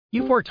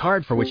You've worked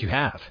hard for what you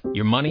have.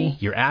 Your money,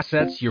 your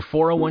assets, your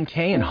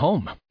 401k, and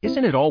home.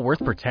 Isn't it all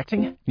worth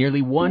protecting?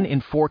 Nearly 1 in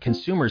 4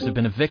 consumers have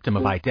been a victim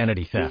of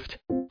identity theft.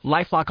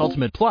 LifeLock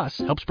Ultimate Plus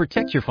helps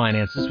protect your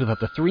finances with up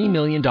to $3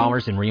 million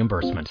in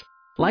reimbursement.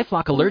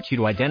 LifeLock alerts you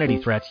to identity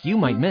threats you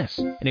might miss.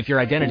 And if your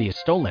identity is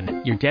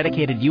stolen, your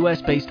dedicated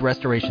U.S.-based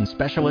restoration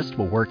specialist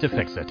will work to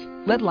fix it.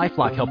 Let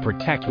LifeLock help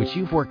protect what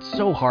you've worked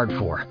so hard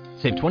for.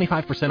 Save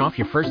 25% off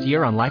your first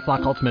year on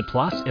LifeLock Ultimate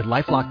Plus at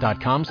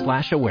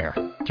LifeLock.com/aware.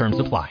 Terms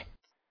apply.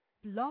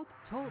 Blog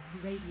Talk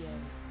Radio.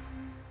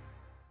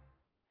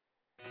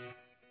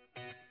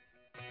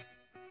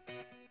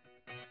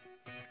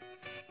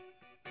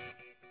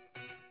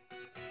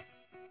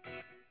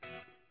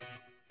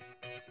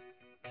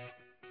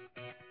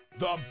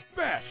 The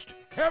best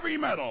heavy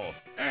metal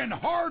and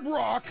hard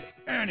rock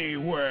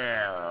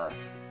anywhere.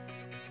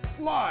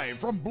 Live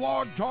from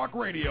Blog Talk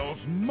Radio's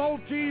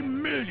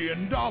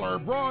multi-million-dollar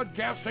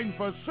broadcasting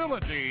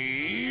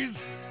facilities,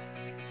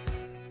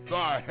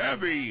 the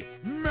Heavy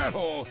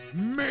Metal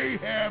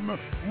Mayhem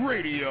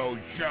Radio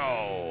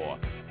Show.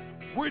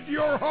 With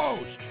your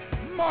host,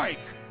 Mike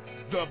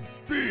the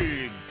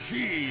Big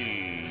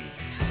Cheese.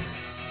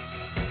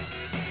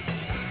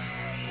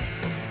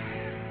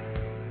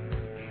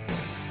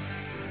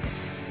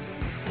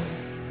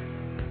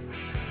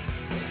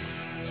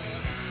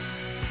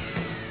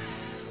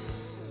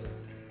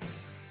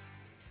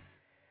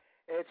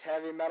 It's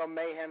Heavy Metal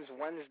Mayhem's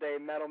Wednesday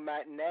Metal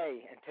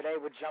Matinee, and today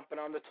we're jumping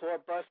on the tour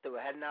bus that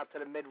we're heading out to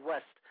the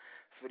Midwest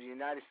for the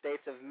United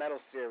States of Metal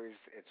Series.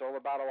 It's all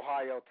about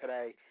Ohio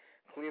today.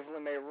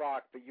 Cleveland may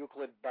rock, but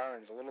Euclid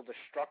burns. A little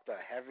Destructor,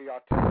 heavy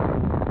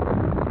artillery.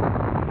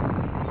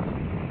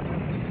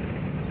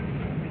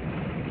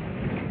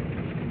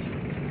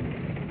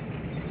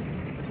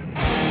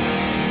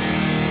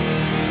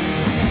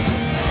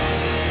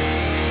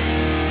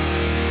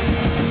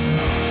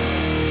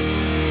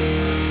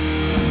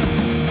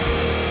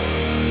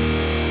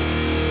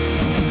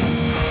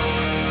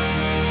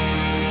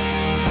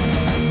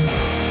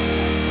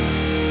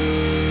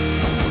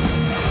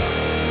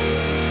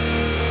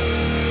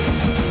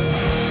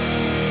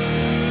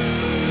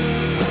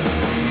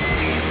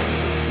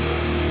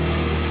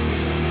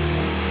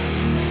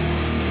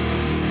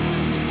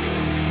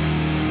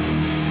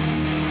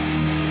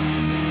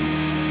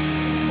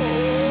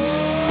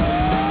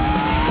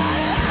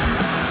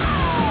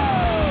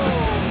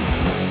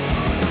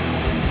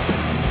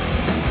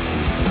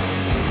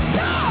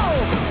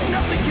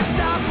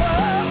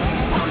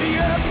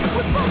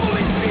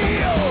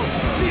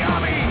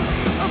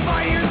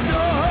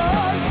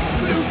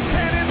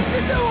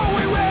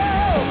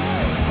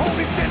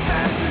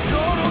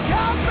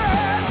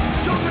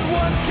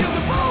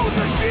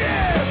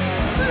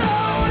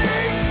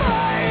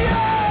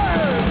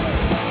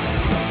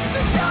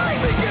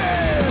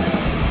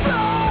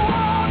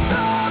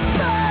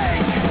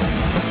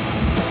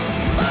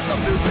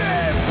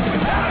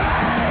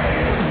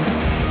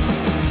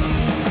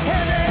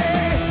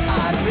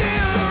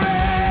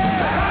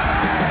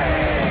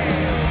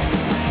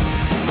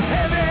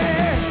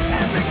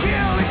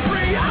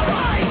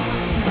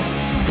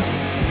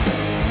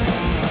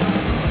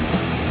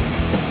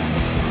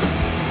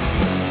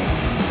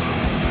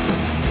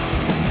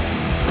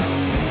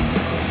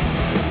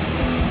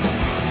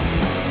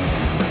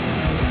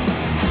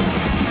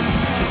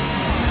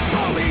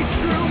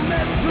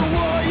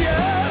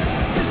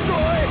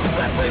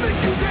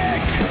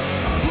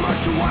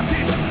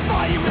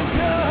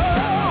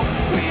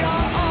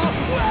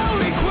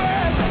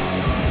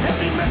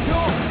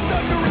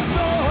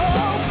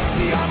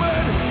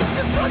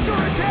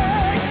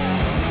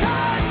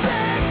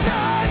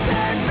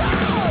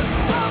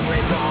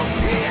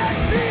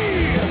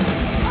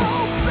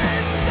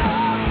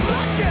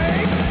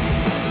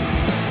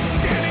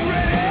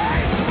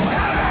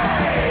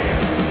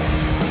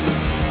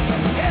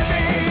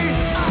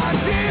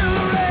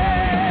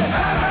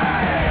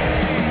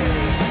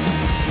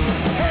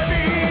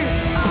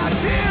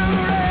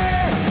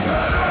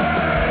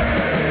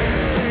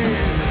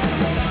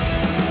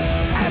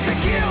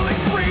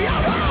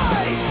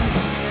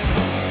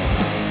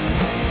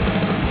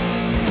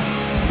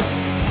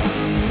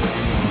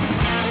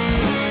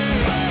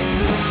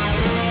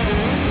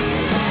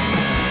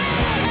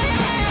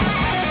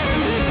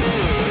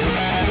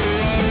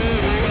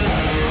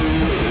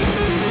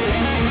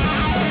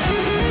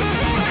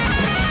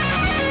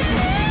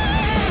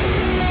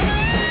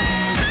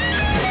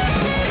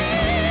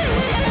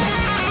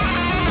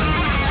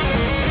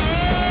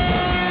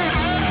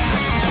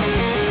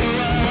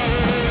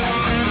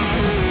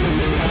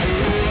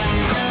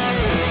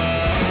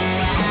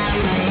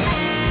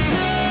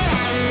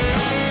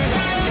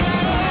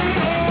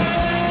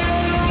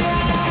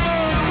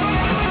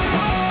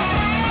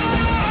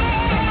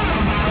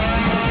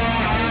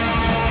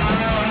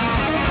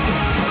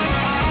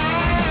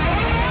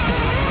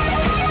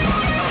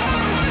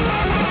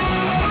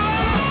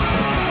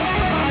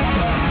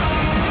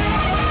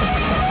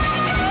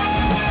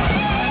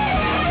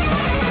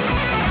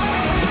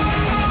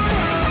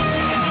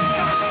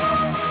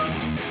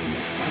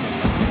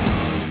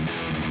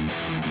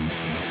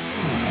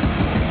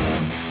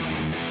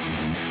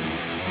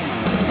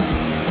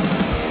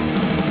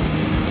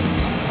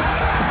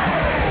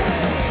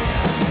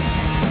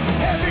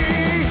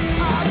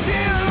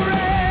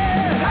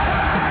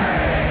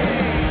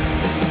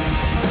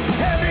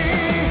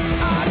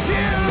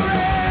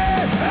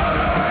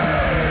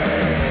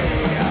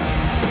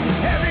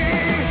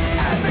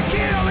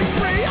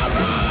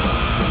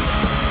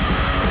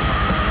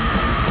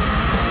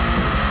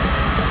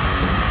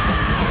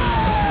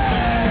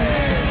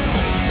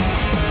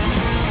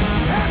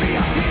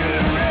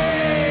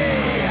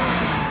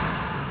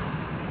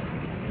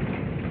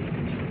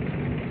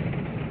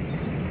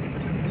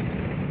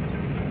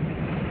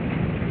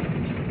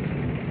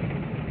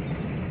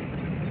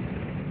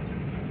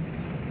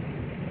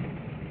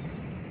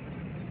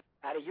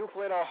 Out of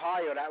Euclid,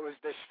 Ohio, that was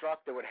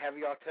Destructor with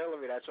Heavy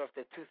Artillery. That's off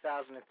their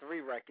 2003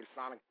 record,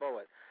 Sonic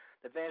Bullet.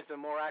 The band's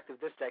been more active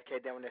this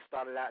decade than when they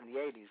started out in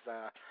the 80s.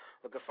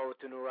 Looking forward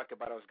to a new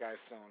record by those guys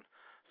soon.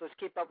 So let's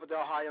keep up with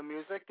the Ohio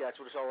music. That's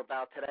what it's all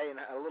about today.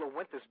 And a little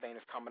Winter's Bane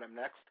is coming up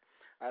next.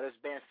 This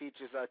band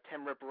features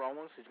Tim Ripper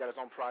Owens. He's got his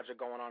own project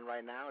going on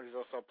right now. He's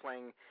also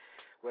playing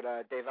with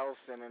Dave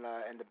Ellison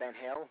and the band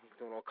Hale,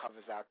 doing all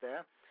covers out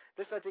there.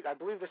 I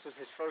believe this was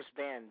his first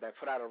band that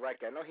put out a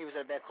record. I know he was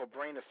in a band called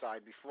Brain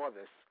Aside before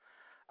this.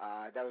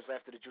 That was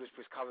after the Judas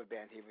Priest cover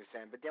band he was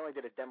in, but they only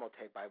did a demo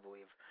tape, I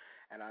believe.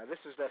 And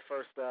this was his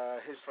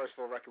first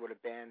full record with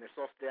a band. It's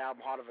off the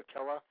album Heart of a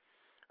Killer.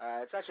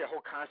 It's actually a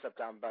whole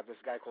concept album about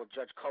this guy called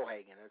Judge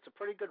Cohagen. It's a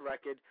pretty good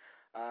record.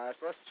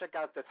 So let's check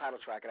out the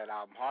title track of that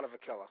album, Heart of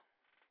a Killer.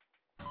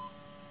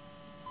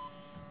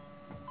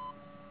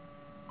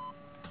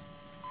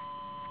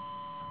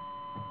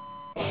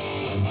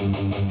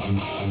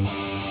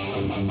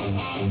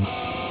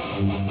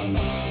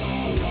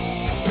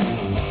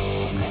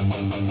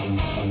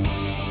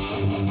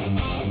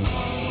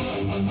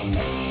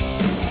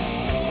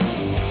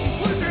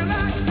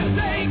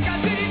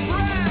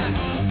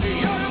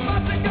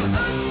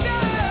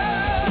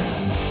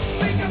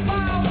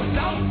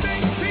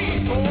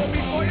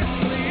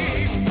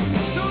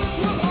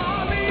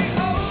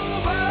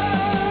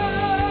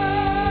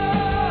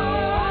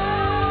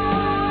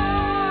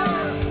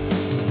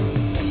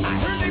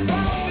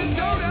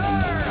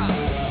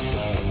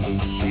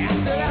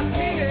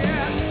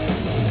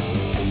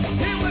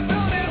 He was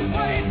on his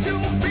way to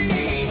be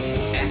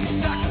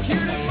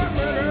executed for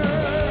murder.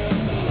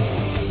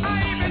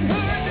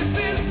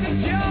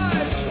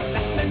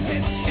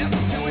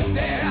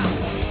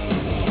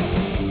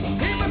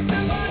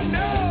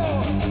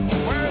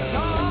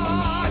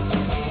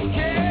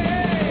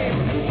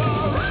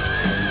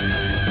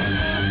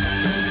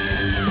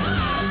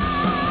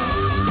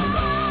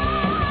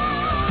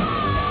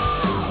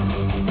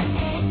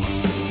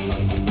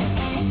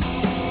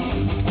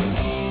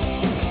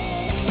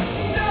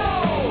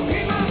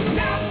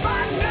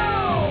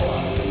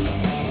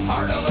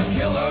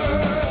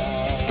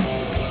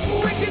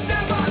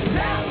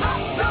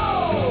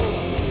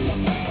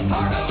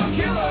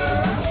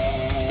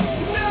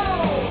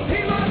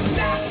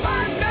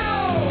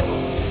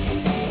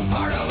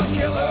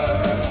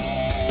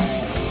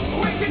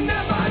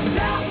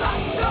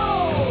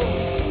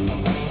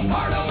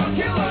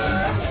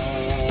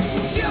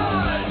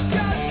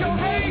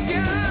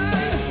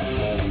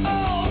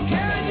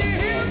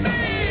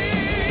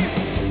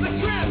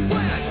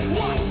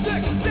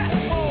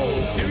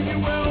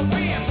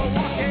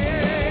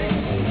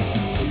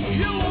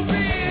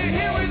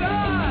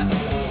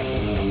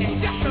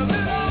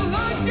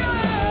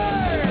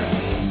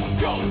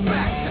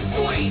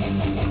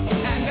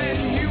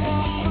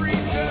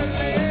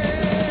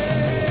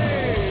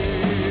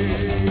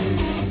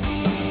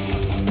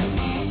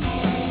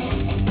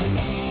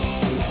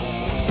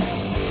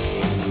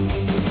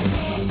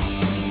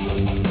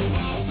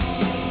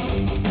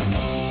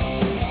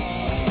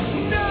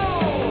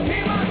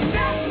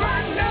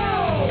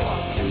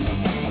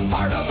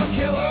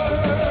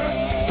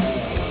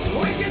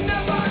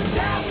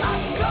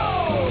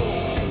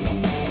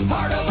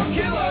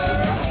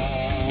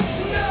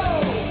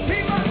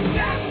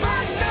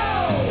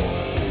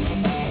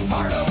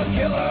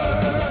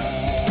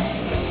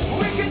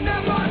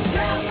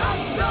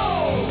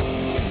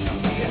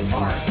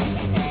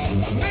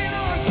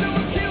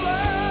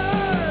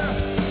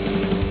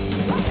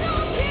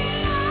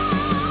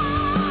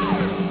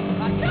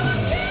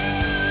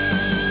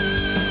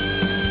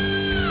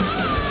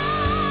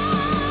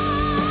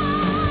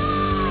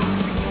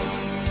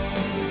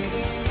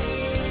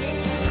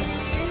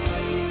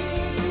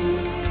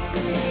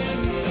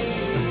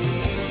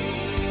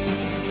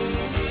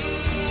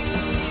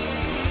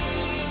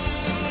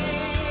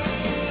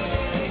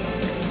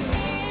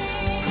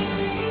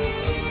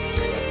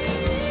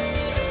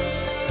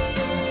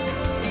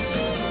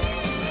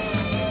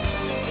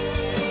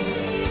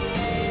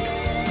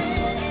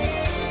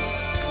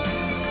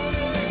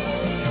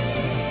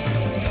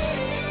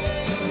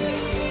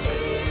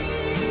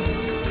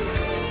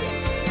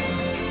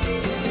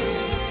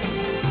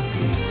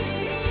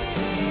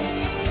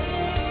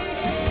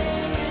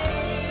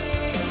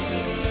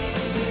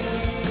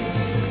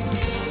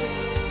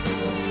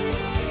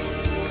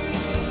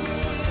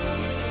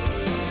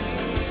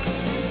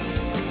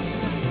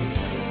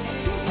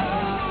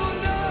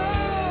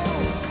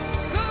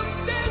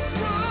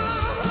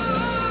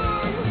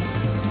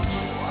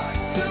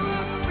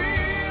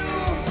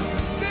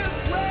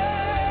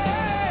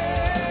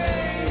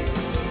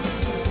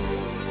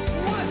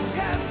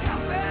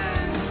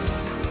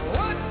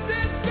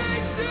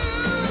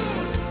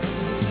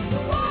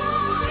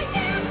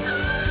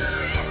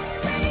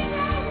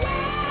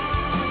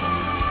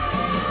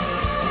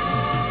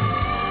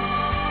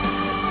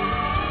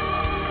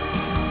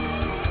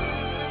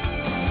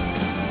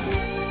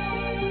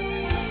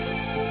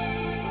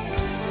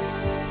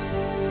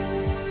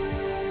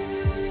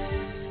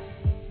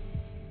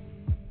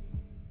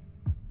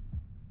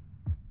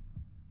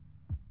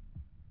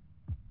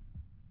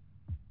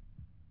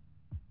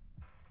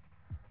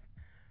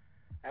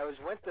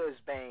 was Winter's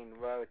Bane,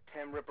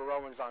 Tim Ripper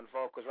Owens on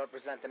vocals,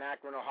 representing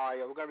Akron,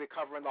 Ohio. We're going to be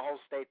covering the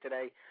whole state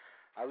today,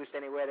 at least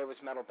anywhere there was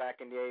metal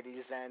back in the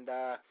 80s. And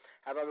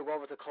how about we go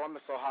over to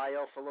Columbus,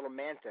 Ohio for Little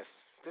Mantis.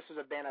 This was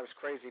a band I was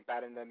crazy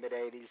about in the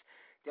mid-'80s.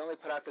 They only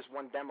put out this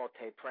one demo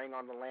tape, Praying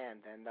on the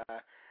Land, and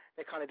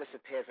they kind of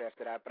disappeared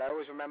after that. But I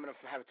always remember them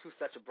from having two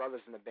sets of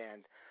brothers in the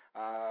band.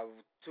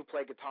 Two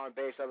played guitar and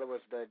bass, the other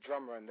was the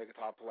drummer and the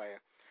guitar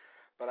player.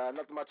 But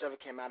nothing much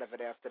ever came out of it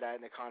after that,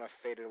 and it kind of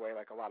faded away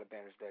like a lot of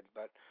bands did.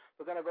 But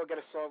we're going to go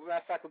get a song. Matter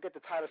of fact, we'll get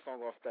the title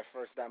song off their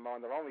first demo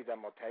and their only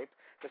demo tape.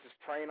 This is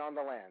Praying on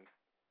the Land.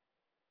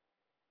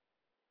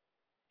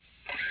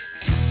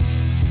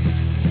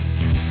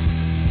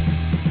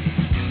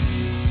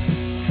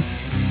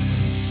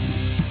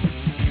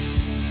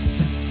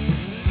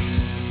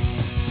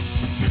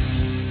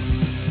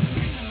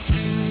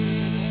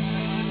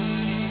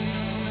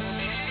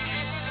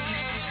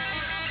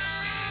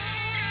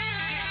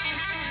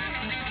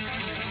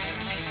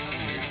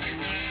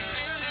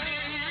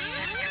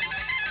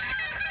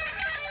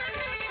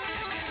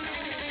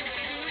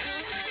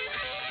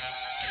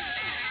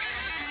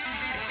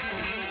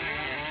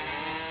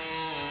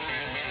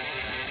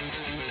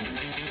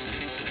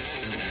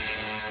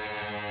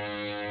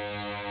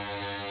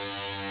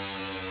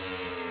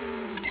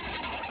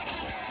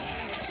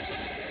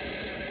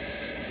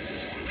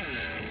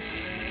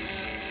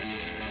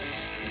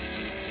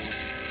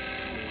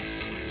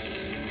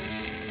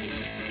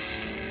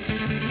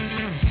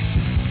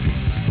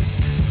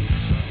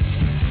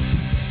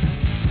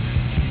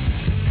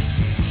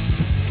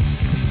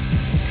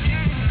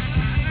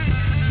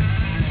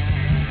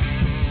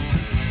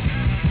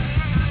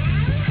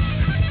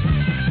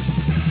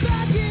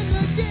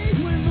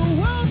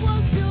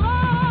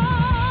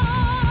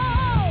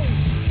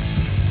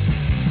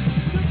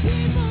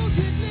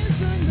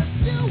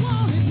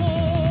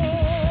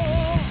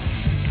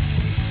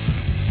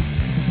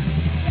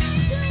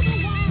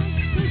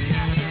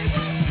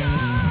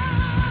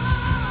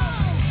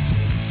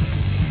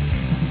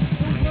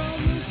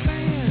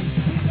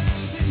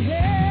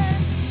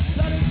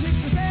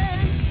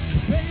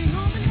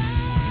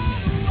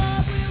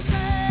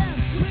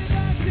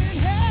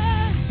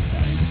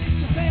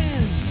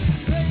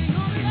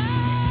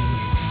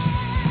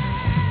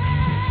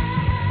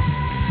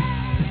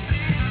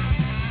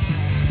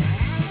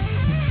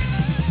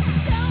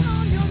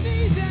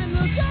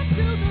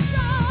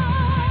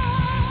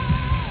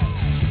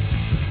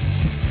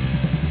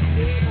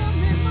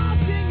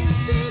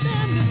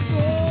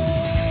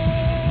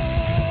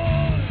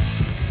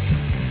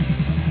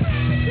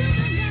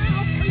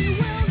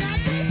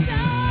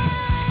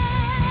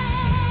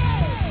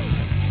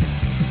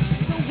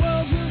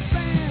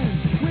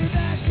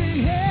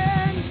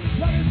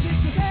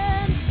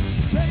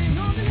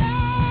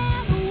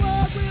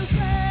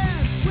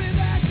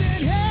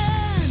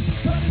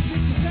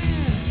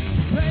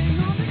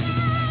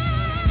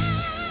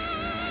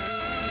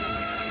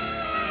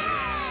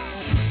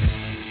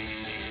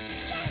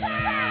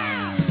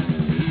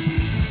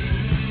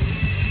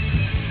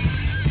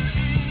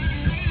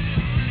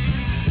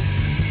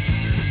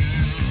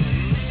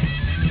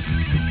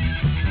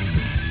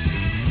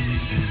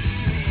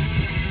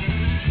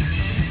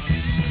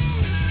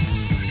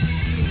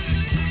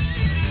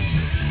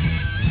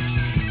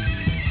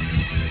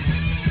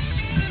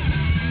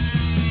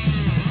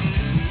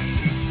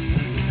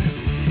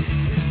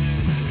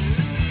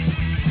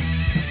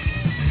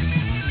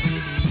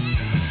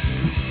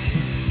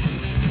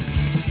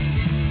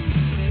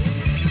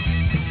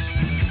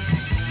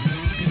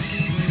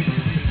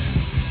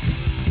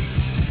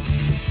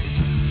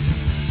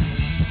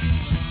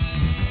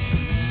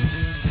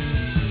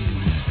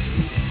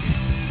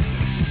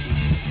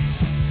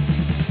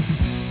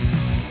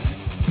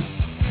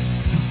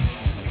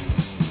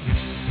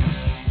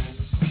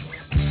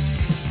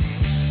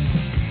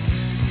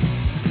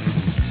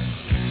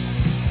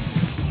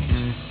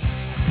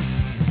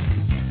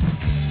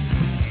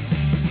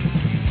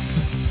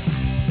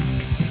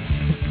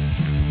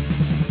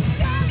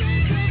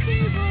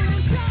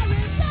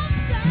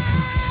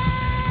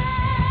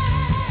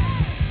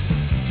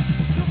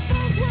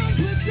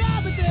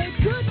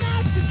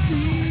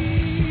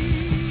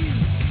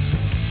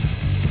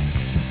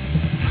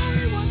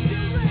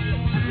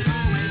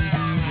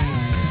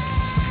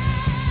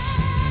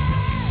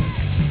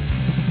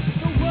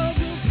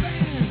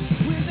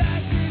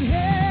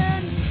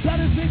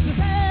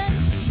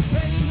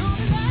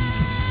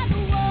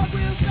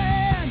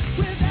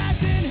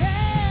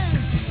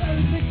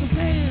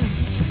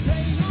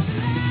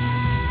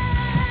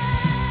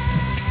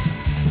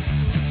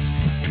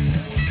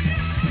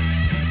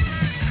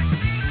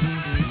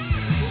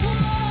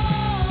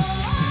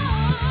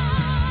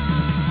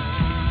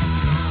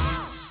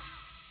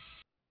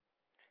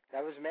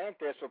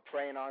 Mantis for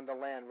Praying on the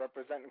Land,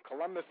 representing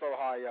Columbus,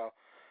 Ohio.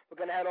 We're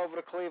going to head over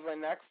to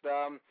Cleveland next.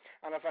 I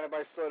don't know if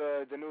anybody saw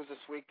the news this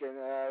week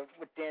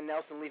with Dan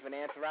Nelson leaving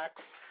Anthrax.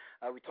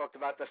 We talked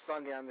about this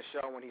Sunday on the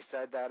show when he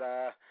said that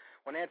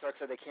when Anthrax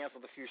said they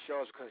canceled a few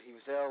shows because he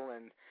was ill,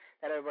 and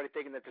had everybody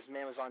thinking that this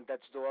man was on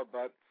death's door.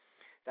 But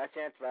That's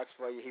Anthrax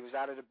for you. He was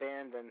out of the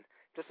band, and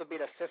this will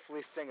be the fifth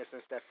lead singer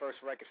since their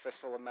first record,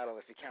 Fistful of Metal,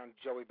 if you count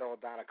Joey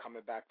Belladonna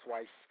coming back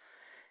twice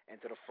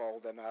into the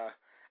fold. And I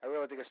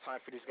really think it's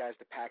time for these guys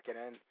to pack it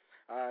in.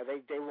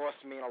 They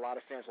lost me and a lot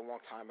of fans a long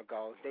time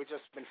ago. They've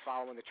just been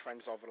following the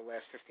trends over the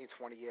last 15,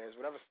 20 years.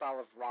 Whatever style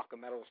of rock or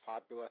metal is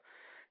popular,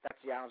 that's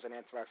the albums that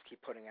Anthrax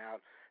keep putting out.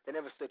 They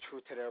never stood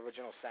true to their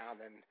original sound,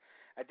 and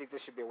I think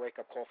this should be a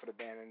wake-up call for the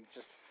band, and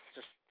just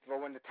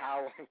throw in the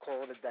towel and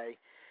call it a day.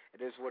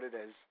 It is what it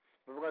is.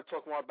 But we're going to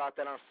talk more about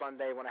that on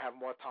Sunday when I have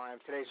more time.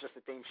 Today's just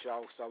a theme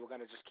show, so we're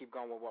going to just keep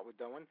going with what we're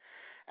doing.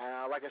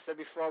 And like I said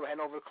before, we're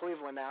heading over to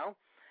Cleveland now.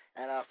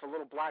 And for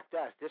Little Black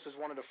Death, this was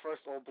one of the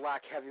first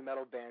all-black heavy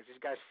metal bands.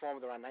 These guys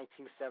formed around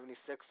 1976,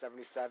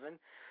 77.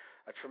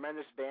 A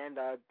tremendous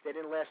band. They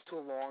didn't last too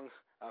long.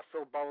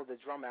 Phil Bowl, the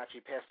drummer,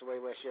 actually passed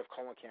away last year of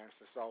colon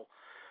cancer. So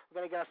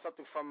we're going to get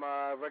something from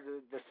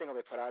the single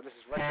they put out. This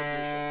is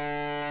Retribution.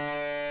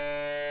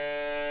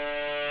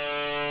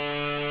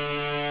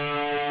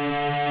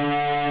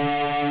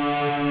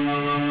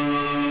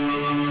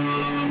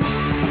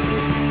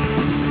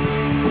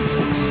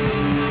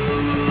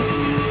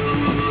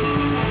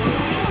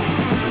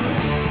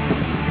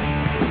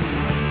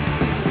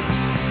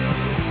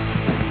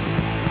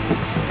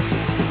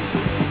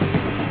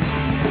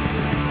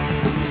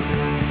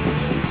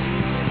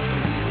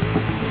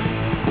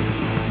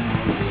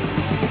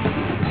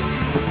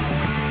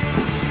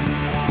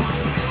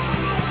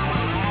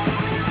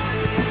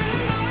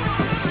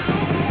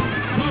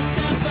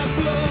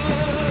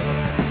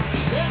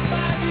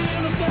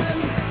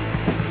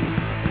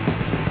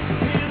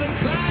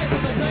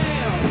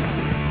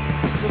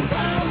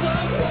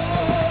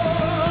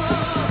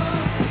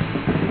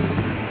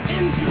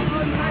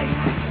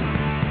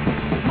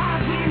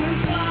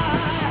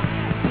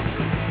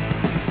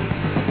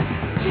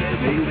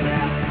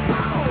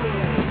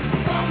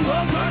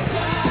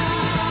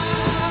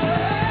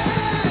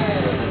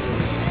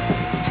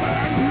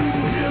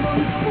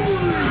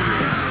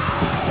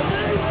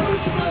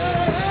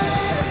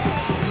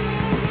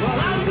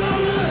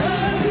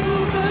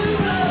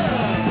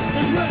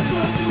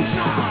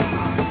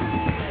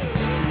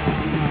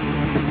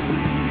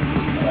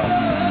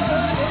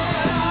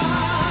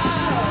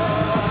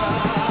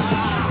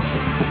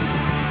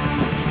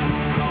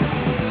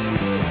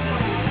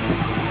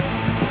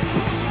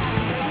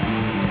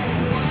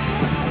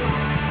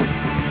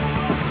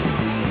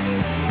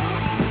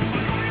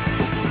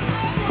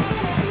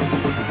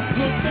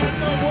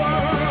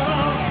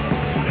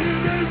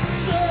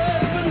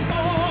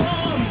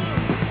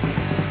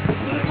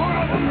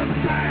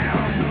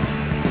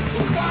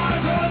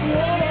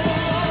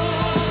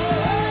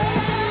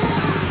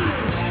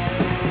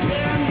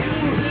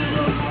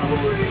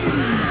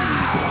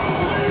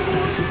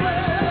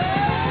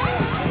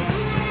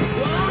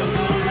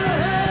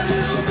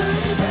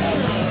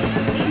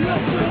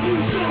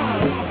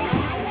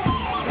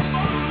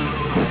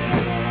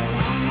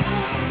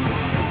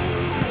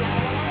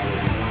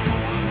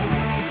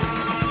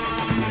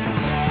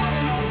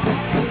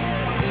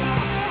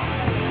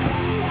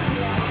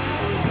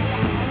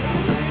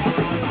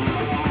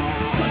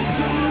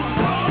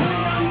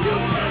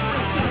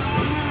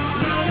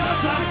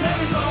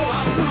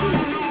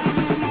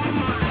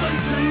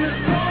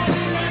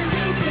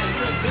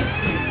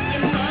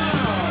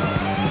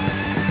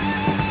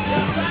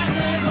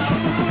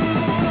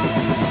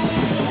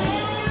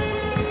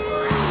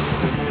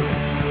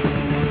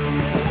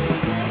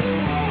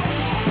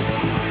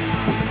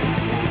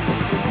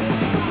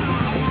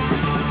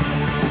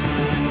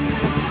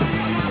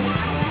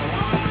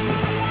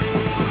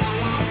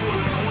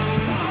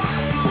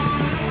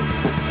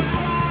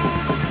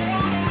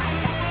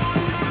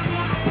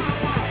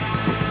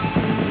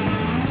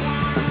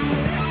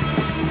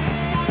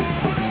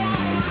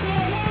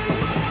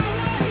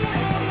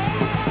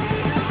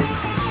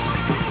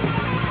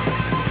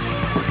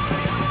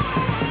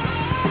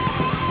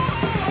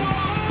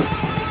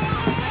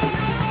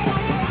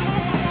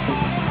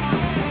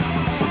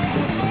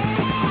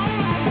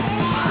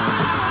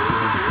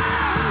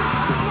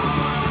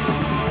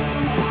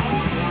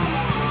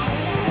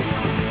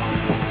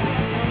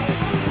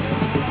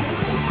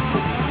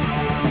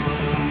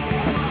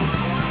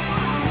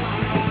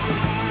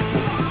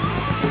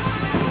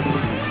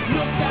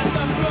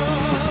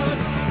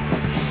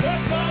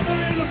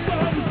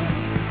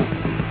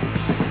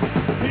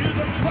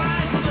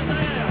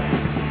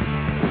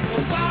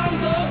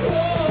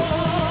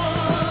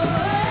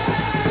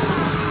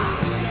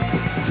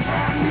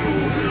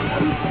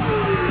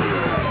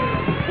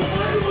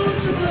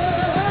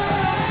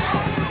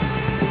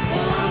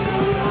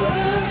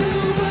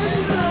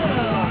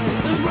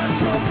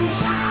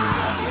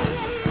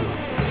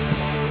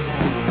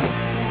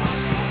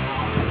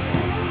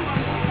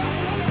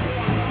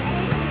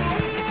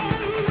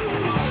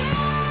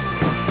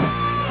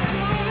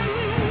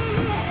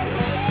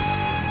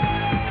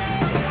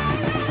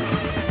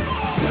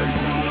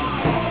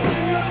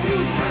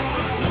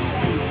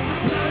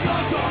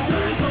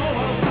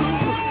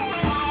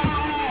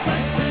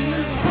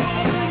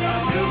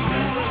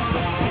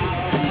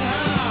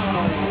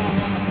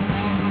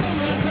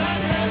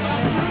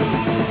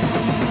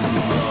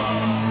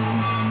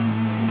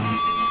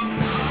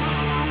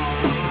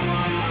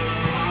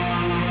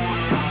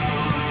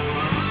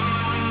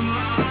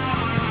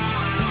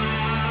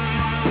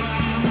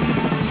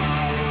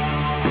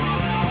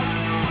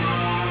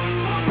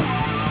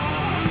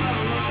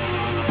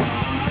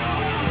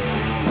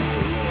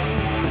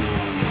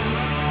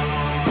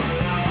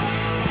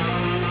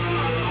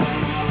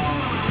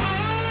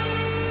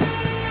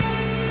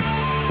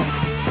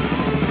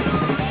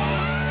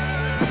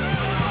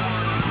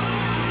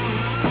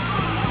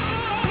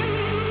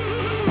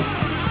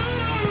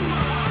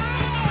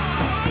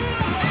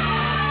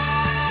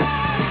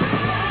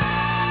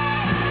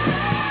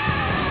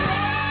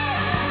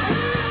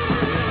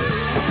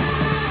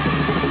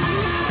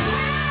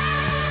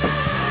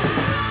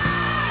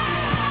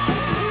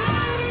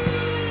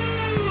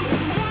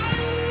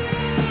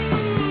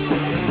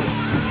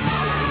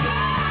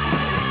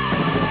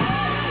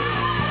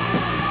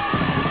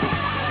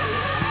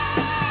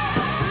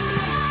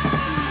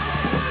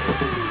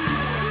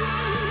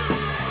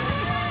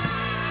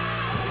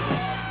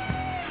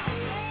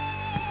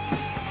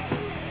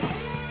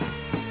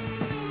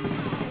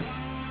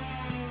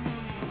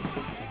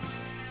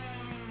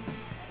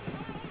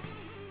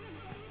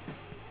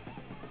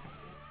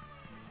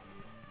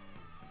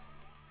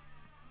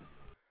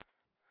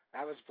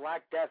 That was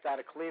Black Death out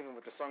of Cleveland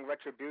with the song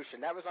Retribution.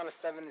 That was on a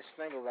 7-inch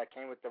single that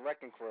came with the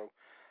Wrecking Crew.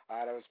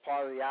 That was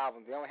part of the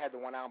album. They only had the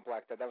one album,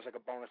 Black Death. That was like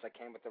a bonus that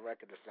came with the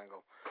record, the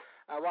single.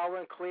 While we're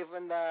in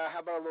Cleveland,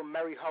 how about a little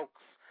Merry Hoax?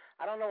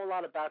 I don't know a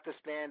lot about this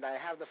band. I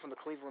have them from the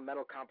Cleveland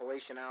Metal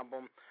compilation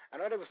album. I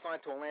know they were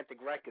signed to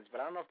Atlantic Records, but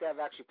I don't know if they have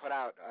actually put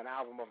out an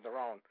album of their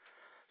own.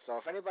 So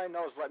if anybody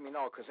knows, let me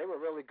know, because they were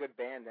a really good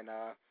band, and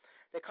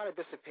they kind of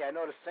disappeared. I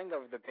know the singer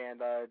of the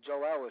band,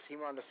 Joe Ellis, he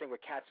went on to sing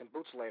with Cats and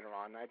Boots later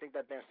on, and I think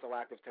that band's still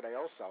active today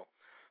also.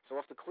 So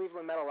off the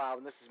Cleveland Metal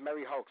album, this is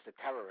Merry Hoax, The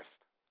Terrorist.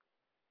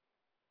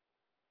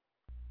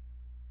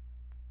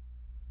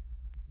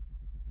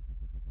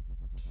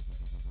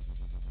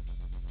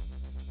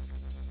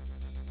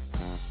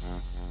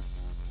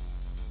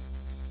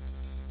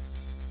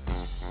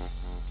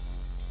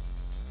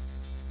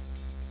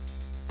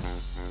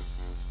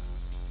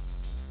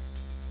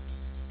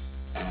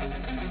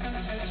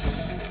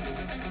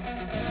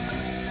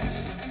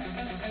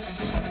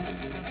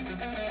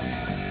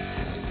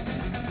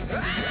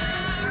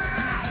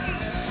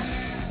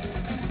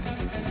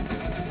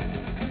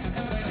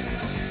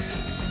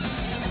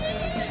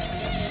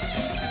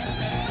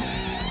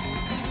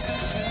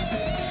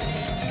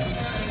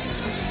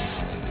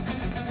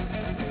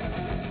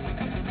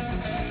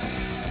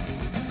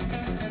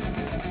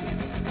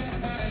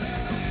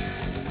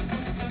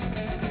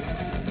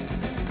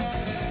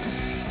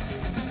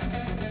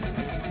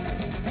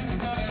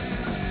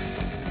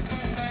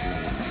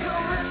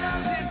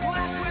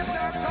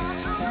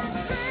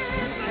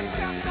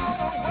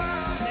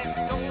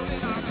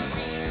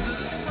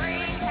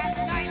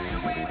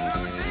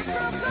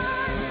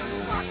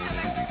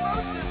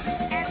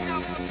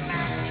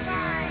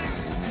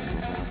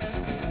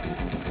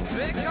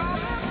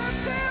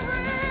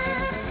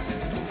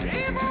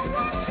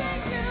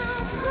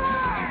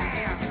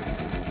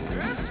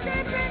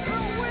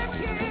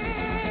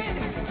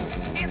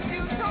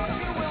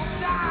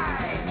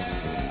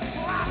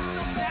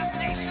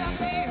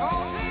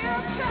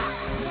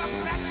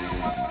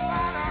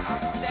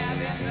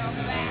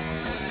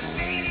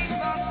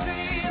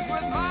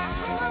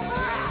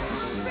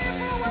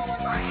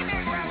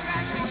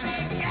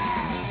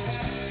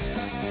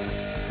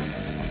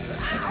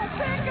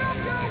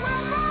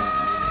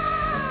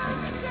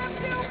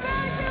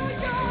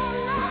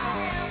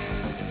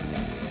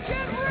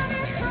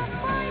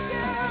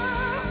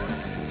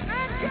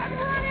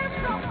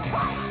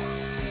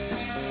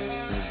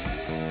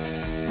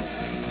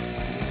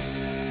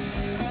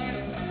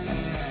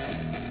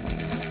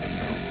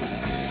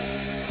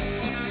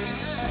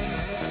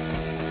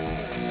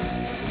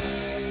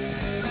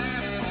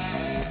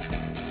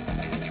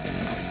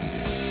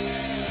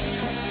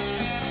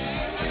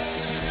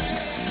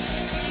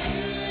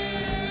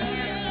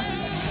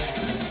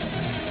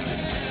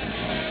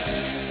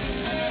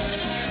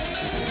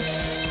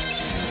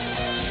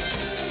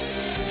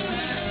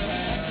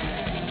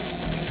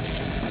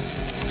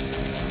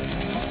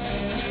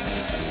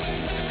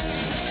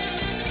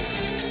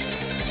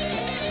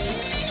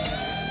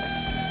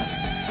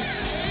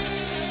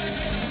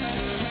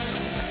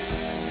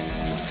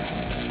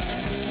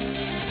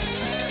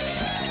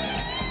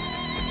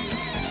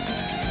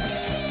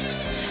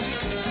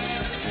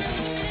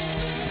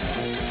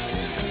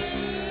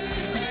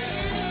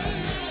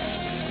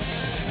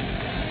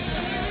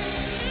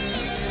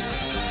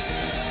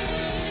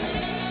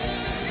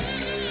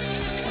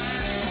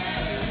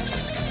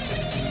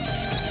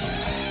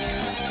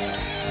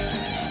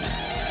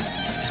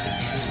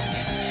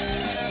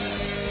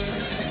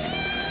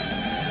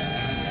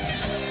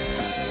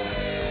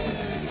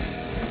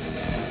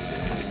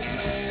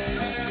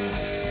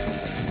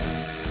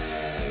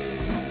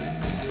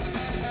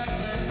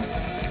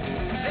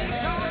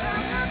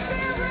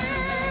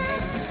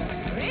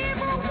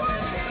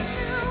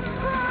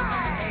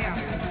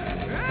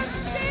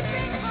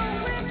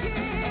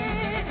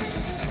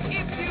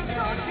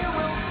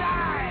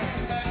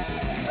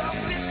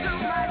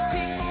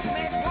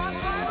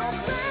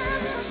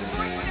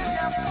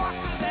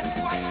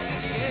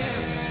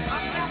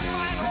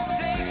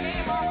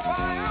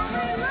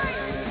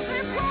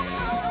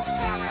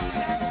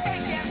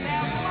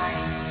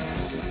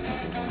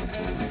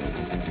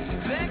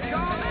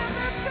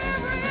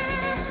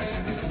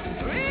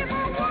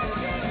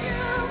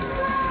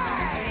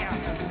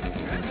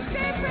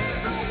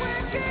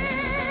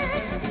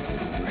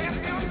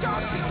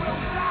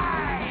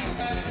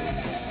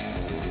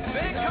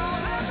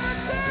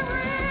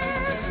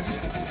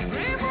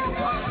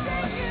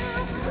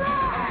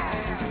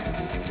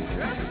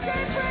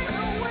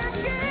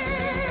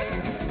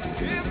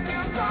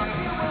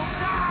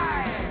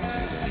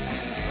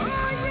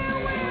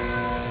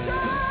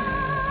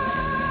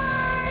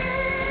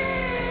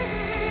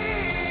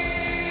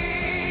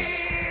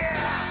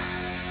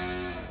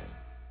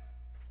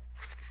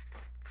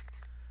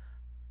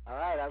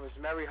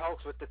 Merry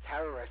Hoax with The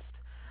Terrorist.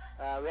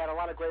 We had a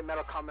lot of great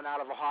metal coming out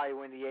of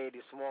Ohio in the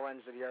 80s, small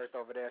ends of the earth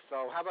over there.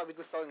 So how about we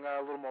do something a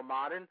little more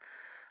modern?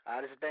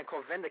 There's a band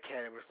called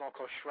Vindicator with a song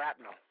called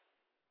Shrapnel.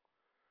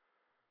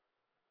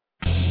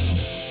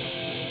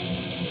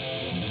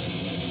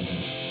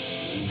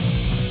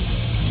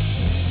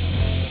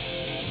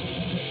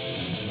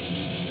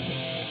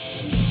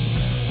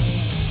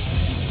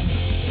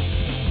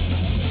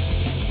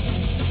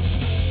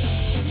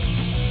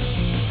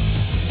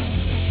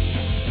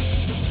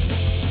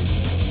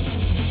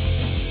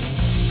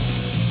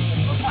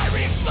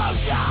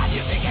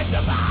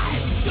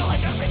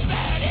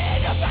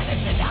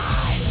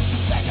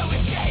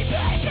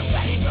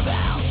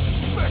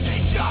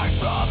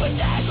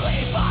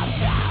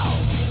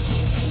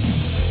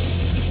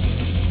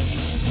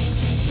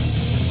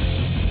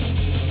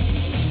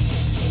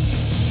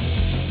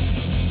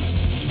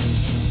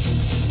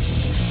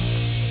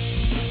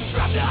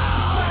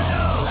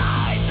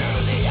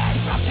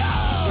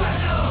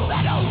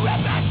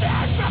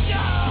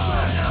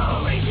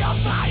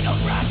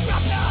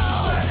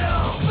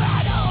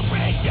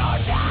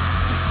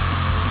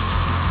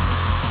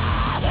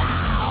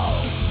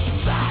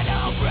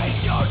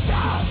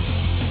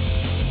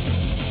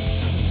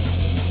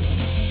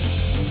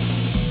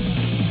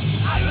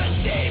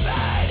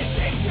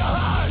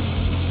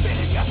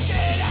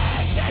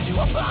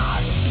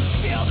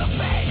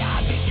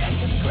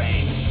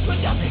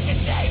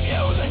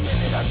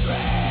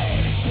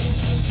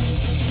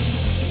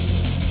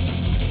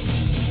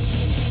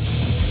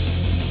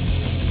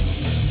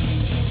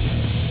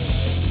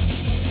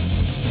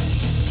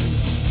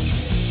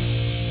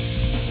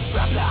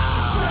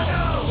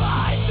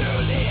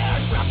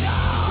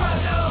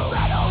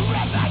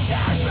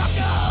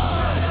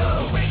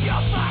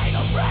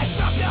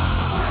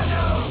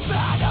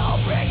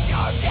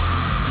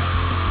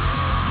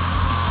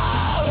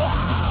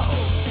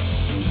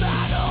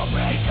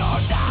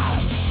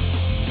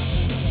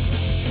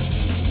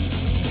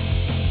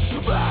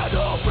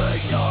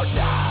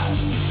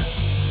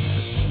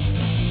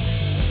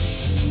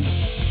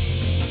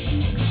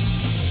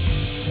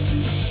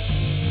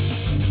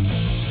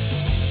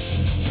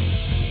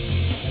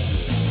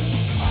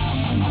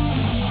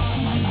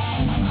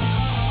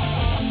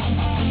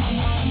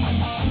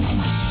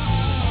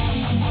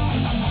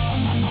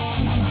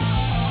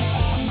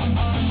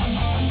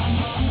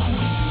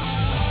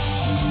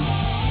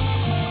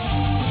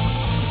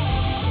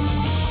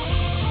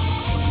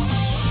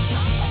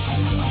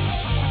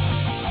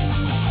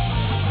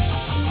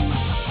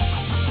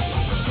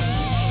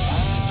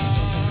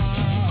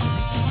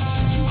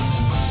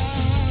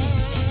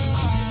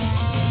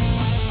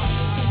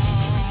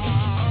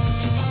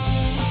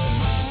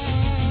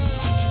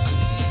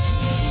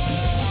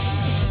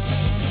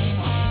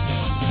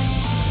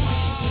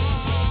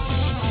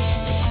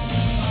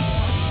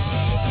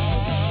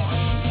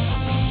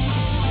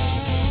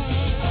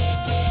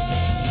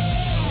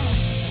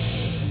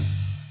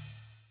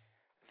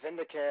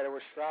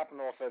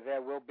 dropping off of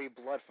There Will Be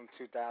Blood from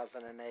 2008.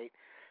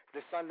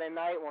 This Sunday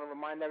night, I want to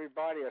remind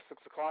everybody at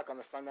 6 o'clock on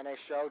the Sunday night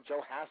show,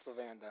 Joe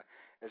Hasselvander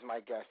is my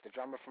guest, the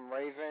drummer from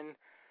Raven,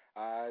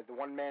 the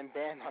one-man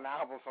band on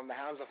album from the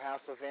Hounds of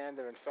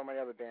Hasselvander, and so many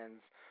other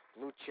bands,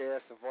 Blue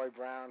Chair, Savoy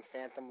Brown,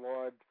 Phantom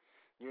Lord,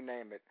 you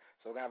name it.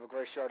 So we're going to have a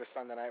great show this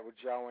Sunday night with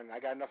Joe, and I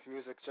got enough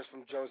music just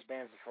from Joe's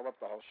bands to fill up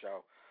the whole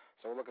show.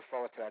 So we're looking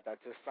forward to that.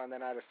 That's this Sunday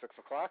night at 6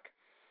 o'clock.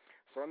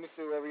 So let me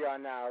see where we are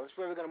now. This is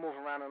where we're going to move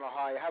around in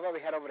Ohio. How about we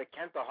head over to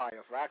Kent,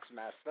 Ohio for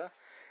Axmaster,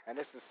 and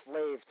this is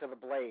Slave to the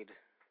Blade.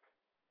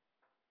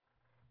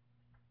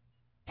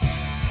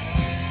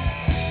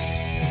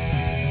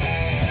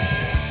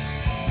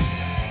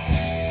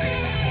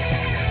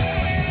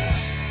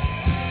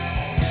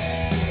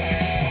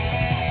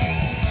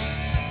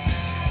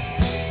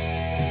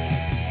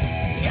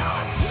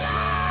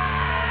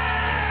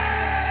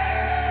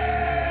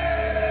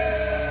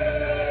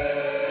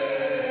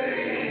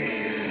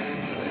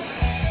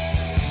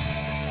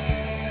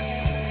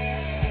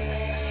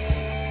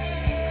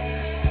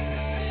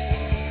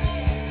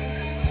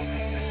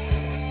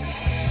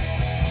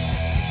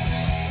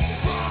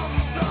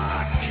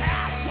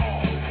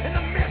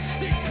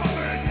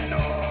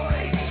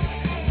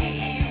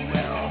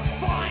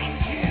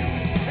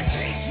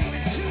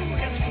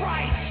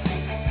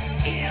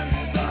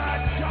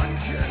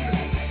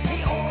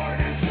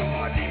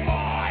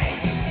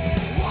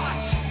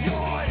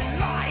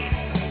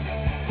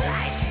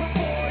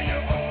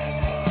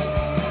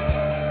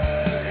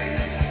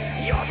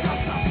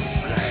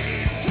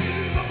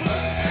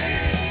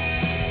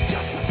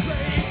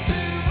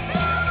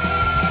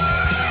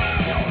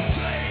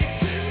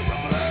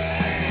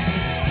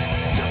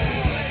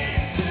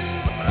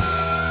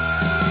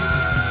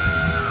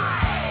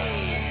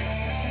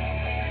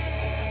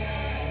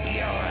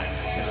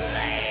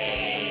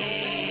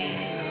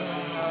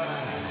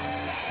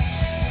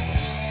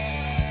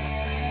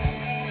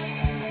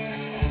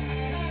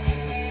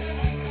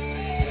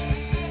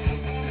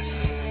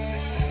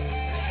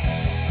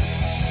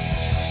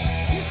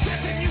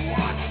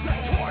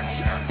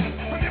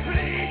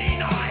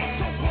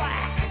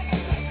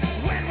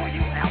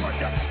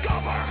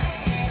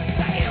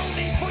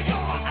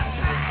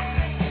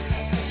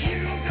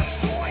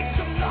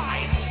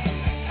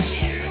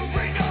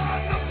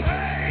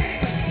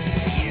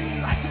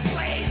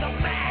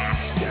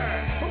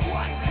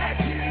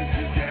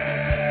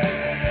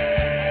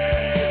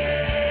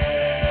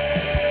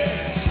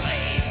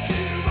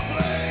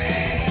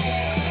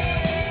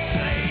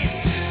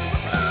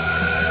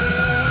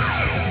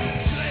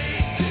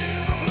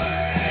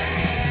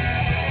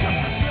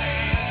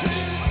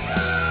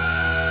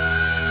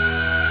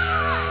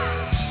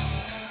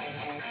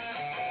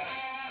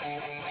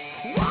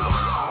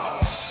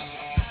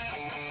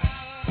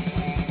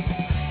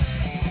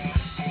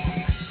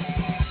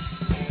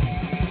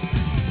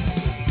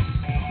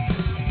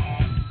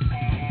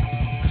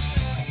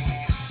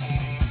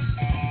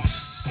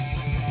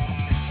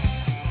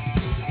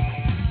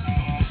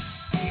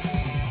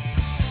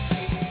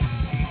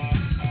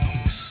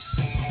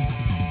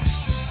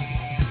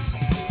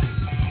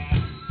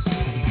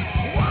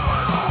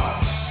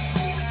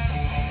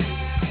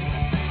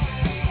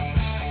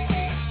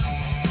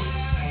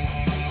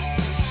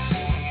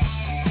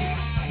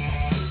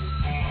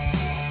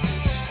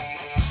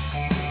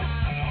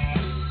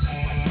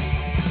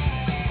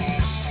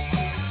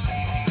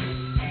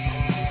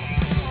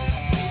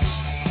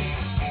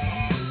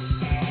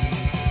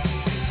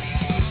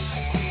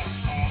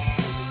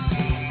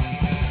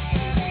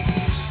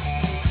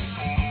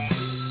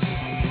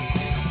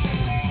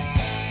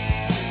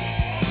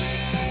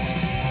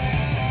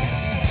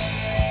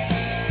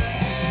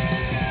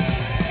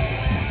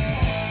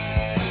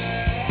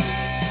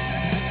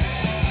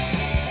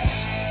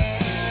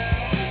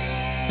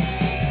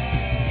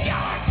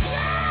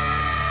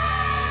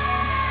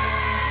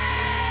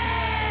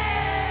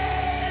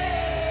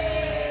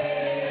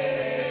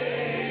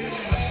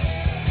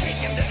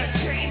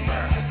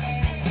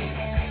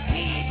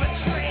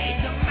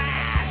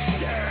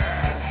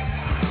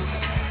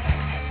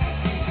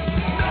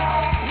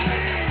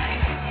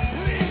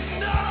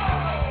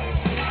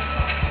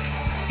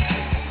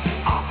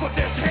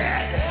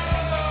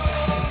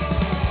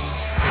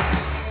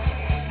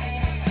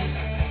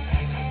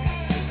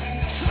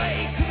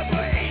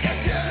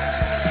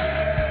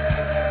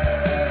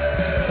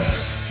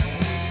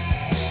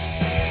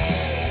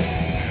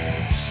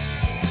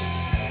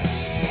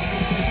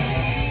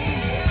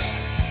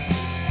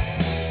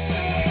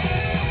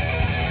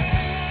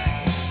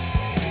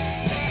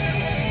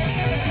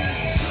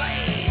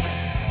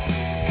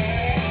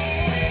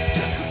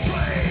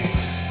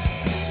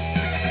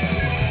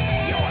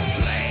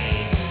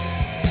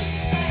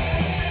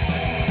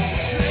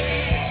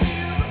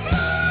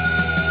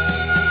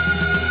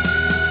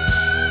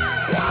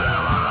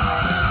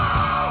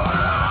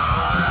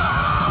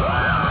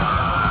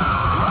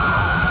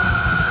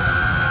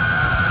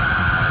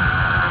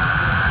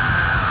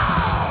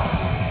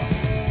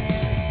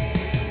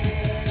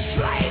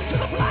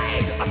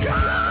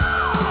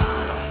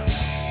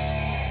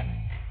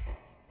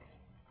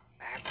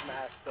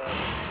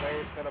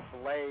 to the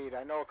Blade.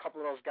 I know a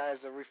couple of those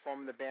guys are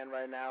reforming the band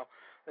right now.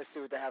 Let's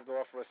see what they have to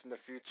offer us in the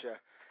future.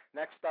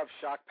 Next up,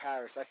 Shock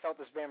Paris. I felt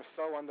this band was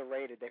so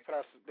underrated. They put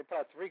out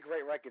 3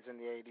 great records in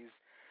the 80s,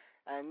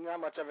 and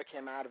not much ever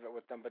came out of it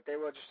with them, but they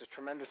were just a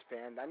tremendous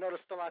band. I know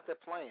they're still out there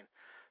playing.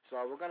 So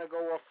we're going to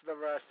go off the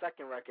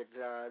second record.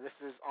 This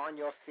is On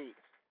Your Feet.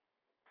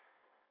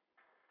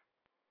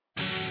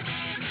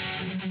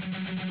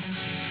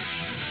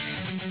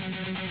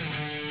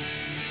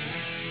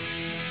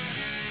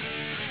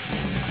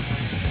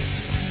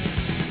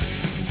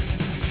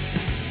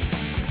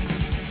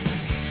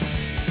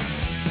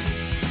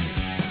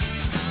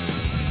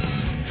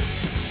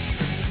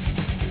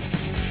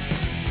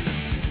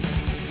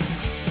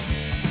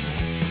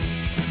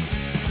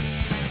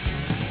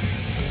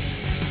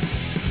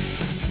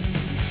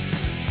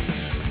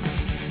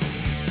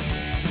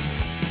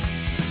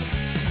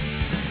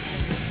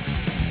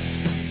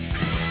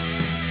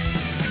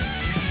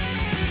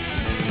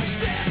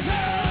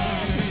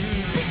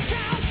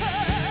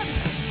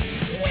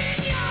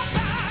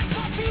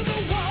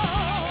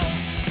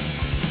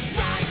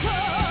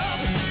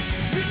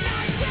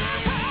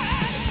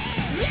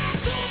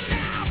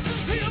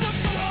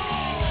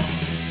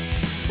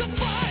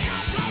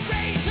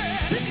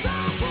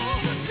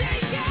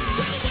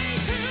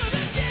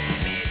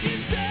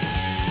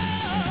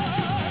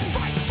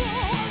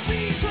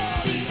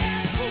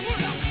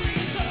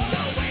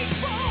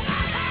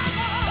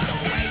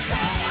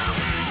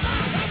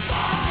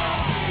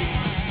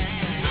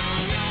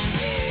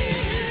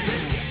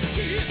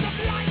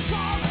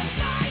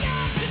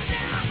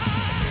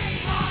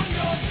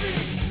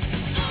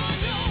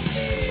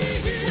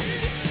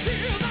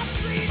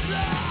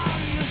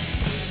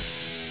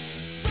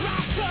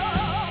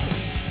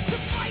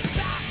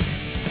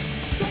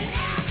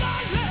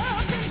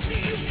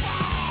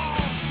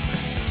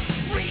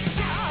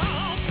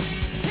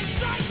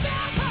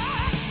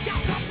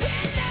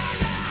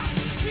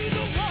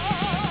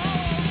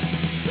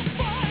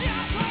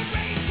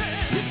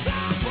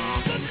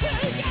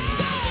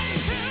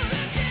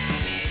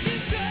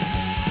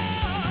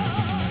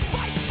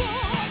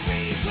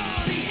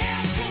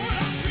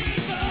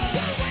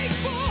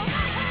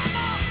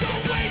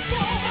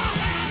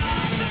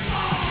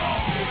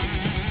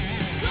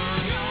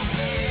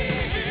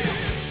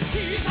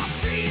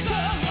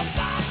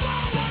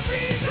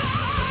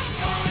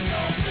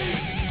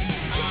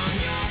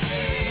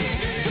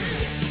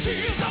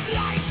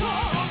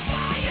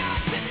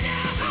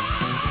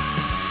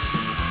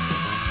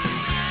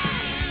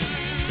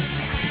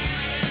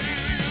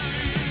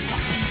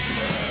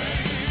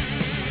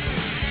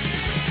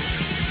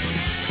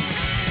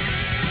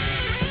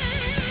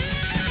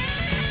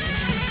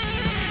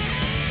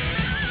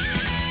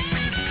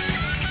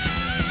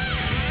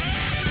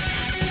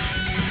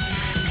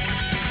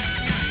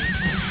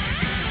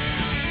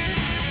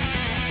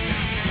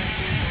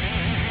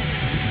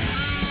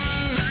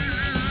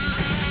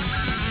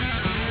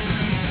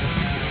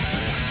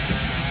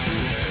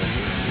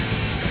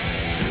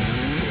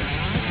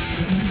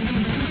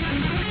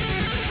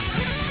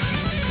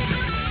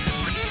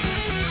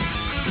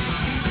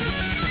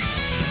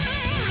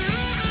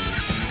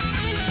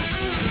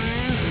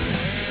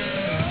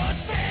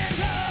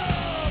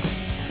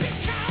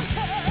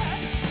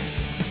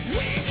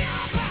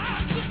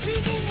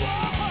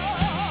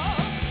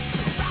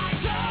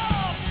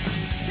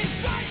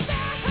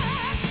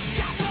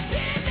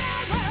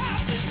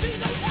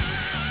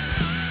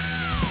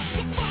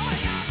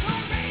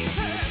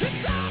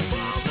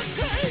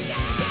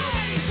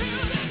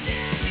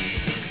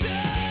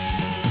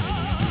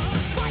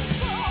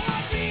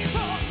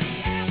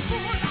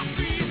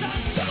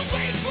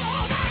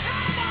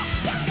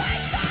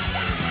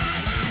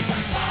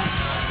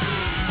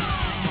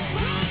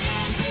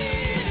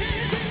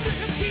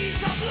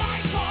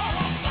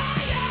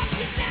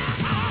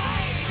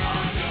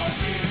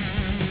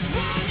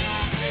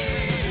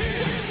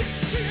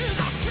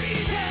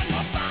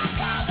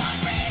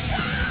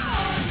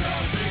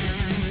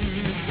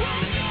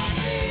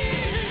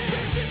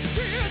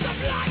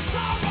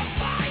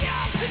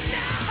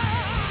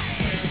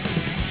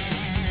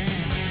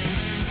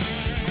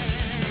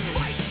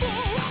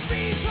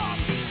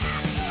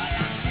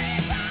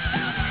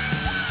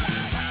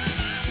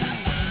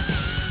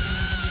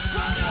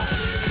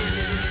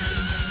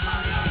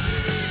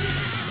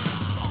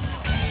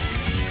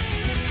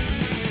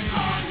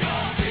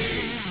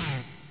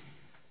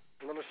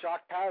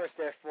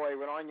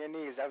 On Your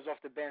Knees. That was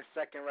off the band's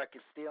second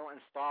record, Steel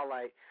and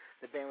Starlight.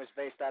 The band was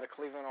based out of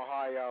Cleveland,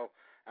 Ohio.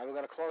 And we're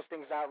going to close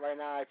things out right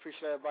now. I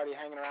appreciate everybody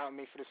hanging around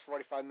with me for this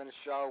 45-minute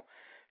show.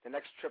 The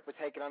next trip we're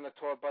taking on the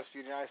tour bus for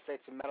the United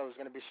States of Metal is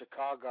going to be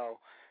Chicago.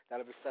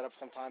 That'll be set up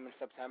sometime in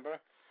September.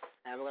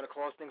 And we're going to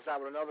close things out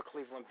with another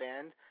Cleveland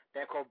band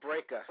called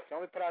Breaker. They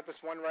only put out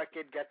this one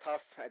record, Get Tough.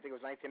 I think it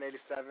was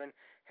 1987.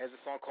 Here's a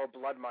song called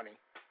Blood Money.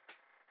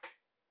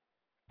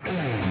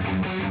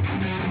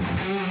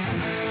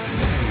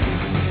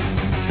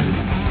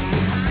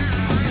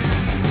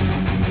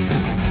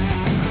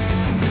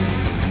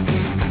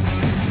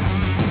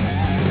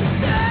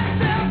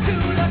 To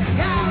the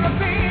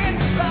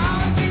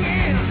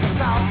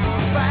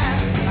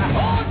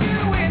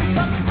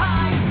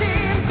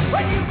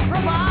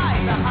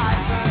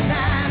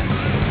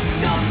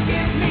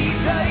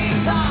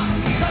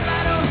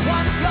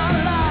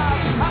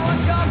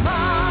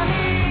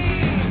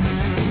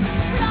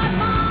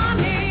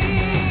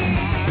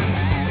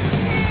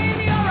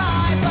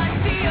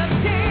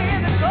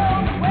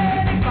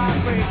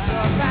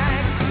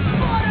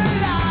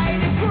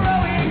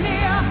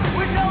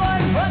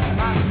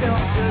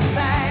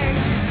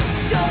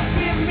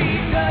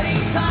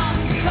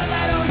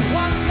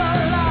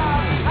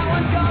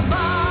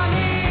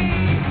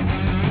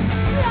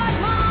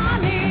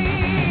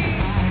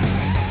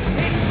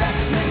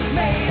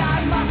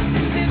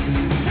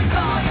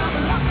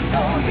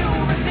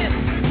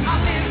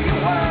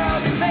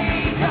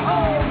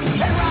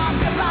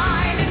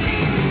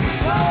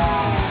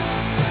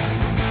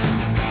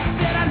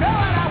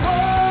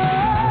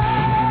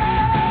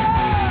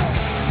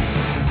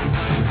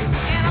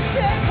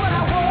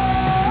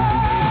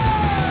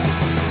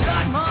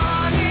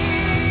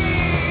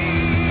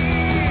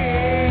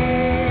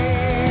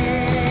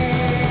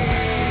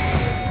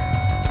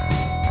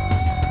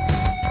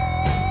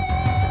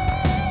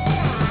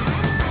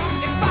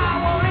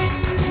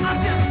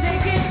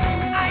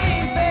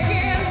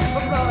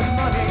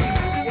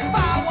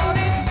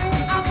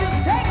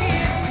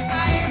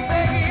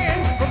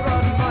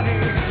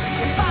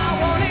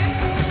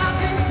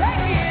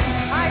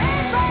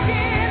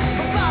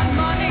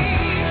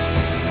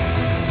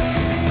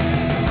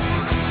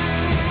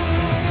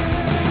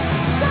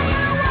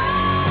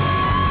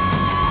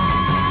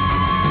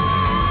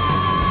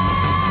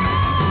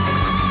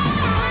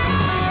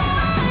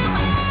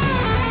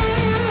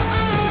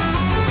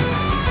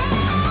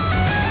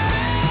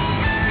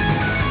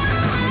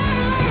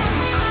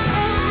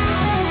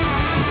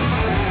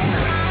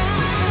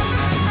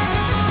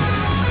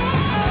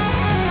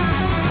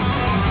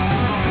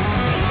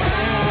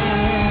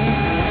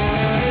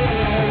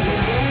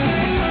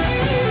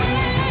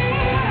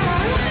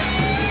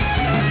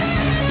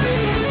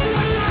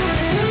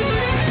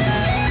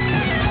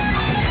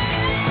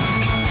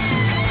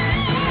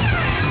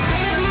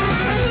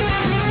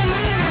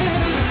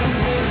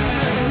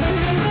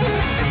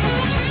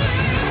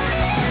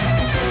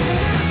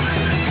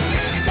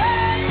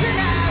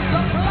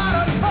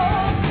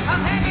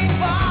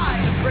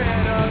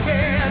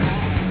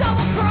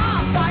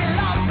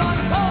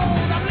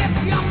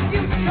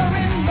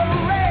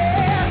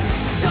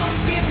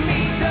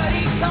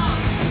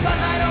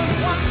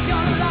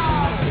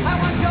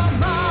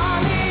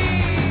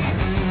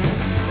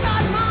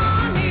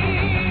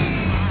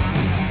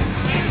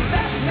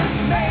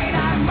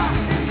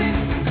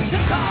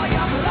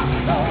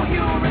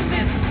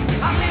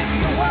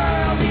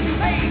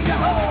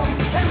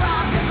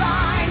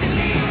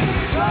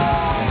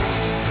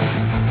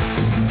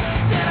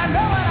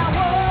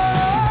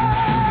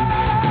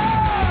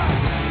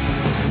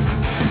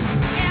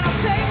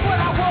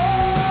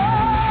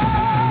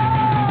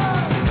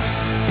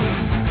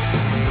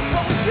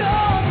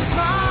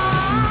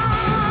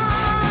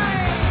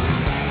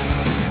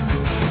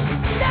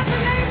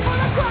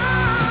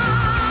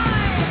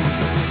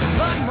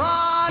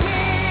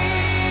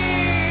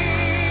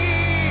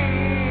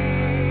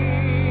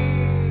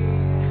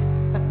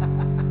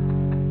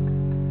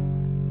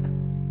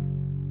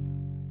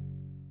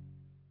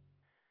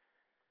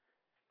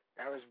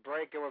is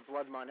Break It with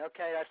Blood Money.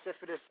 Okay, that's it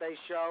for this day's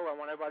show. I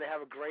want everybody to have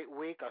a great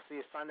week. I'll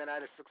see you Sunday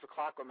night at 6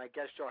 o'clock with my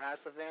guest, Joe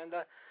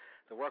Hassavander.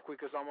 The work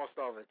week is almost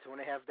over.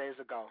 2.5 days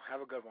ago.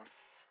 Have a good one.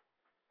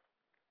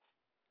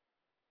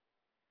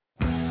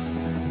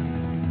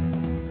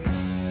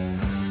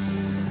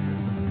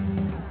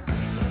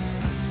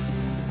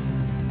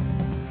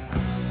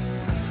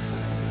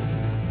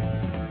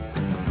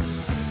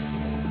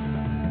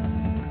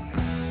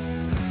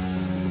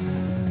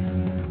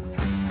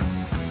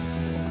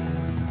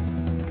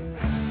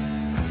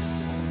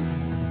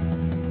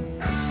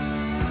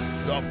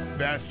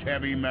 Best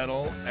heavy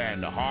metal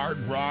and hard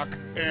rock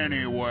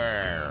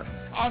anywhere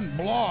on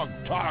Blog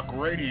Talk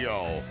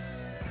Radio.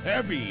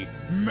 Heavy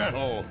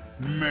Metal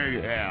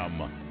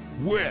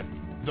Mayhem with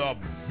the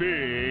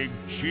Big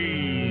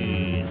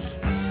Cheese.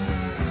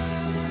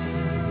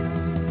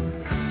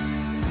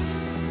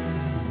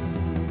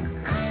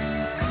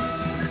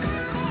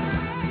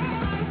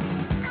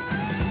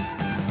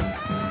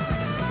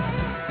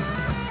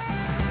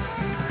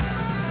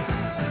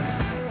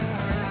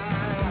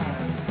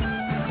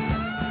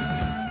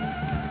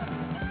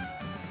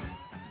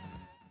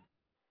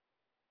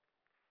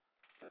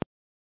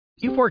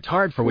 You've worked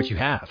hard for what you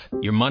have.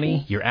 Your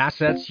money, your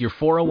assets, your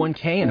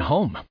 401k, and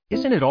home.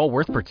 Isn't it all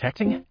worth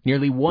protecting?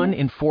 Nearly 1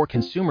 in 4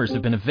 consumers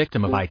have been a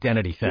victim of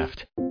identity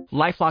theft.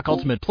 LifeLock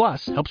Ultimate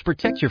Plus helps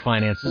protect your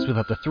finances with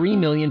up to $3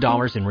 million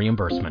in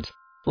reimbursement.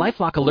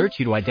 LifeLock alerts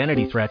you to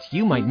identity threats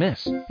you might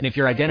miss. And if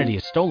your identity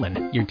is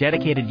stolen, your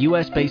dedicated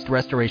U.S.-based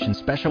restoration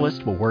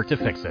specialist will work to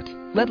fix it.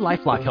 Let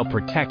LifeLock help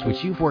protect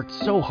what you've worked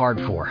so hard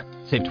for.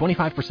 Save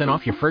 25%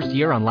 off your first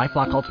year on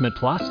LifeLock Ultimate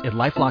Plus at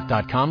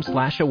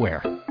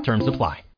LifeLock.com/aware. Terms apply.